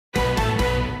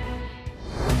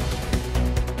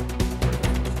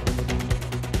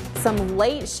Some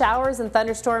late showers and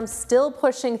thunderstorms still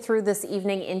pushing through this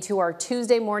evening into our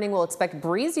Tuesday morning. We'll expect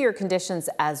breezier conditions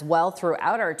as well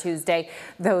throughout our Tuesday.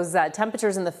 Those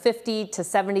temperatures in the 50 to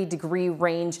 70 degree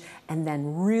range, and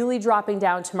then really dropping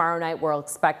down tomorrow night. We'll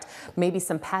expect maybe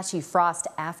some patchy frost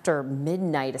after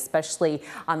midnight, especially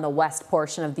on the west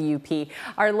portion of the UP.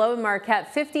 Our low in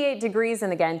Marquette, 58 degrees,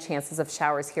 and again, chances of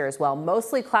showers here as well.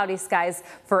 Mostly cloudy skies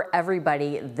for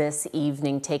everybody this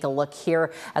evening. Take a look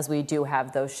here as we do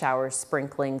have those showers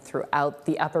sprinkling throughout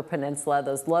the Upper Peninsula.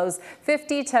 Those lows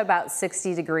 50 to about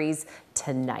 60 degrees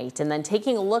tonight. And then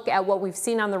taking a look at what we've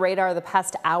seen on the radar the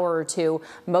past hour or two,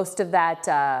 most of that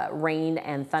rain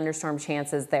and thunderstorm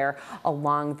chances there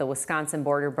along the Wisconsin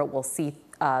border, but we'll see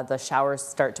the showers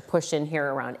start to push in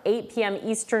here around 8 p.m.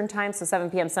 Eastern time, so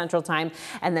 7 p.m. Central time,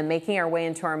 and then making our way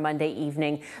into our Monday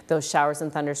evening. Those showers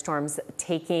and thunderstorms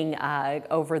taking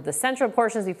over the central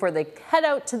portions before they head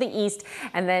out to the east.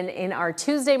 And then in our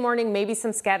Tuesday morning, maybe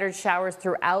some scattered showers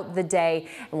throughout the day,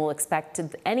 and we'll expect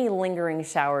any lingering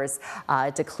showers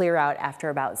to clear out after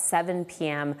about 7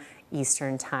 p.m.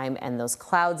 Eastern time, and those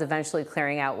clouds eventually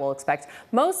clearing out. We'll expect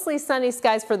mostly sunny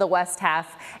skies for the west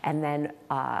half, and then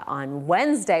on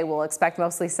Wednesday we'll expect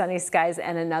mostly sunny skies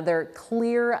and another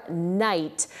clear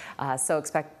night, so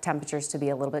expect temperatures to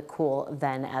be a little bit cool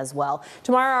then as well.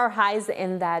 Tomorrow our highs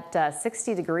in that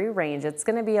 60 degree range. It's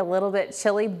going to be a little bit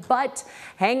chilly, but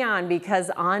hang on, because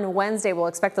on Wednesday we'll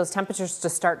expect those temperatures to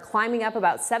start climbing up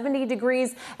about 70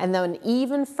 degrees and then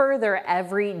even further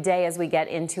every day as we get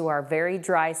into our very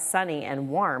dry, sunny and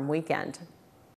warm weekend.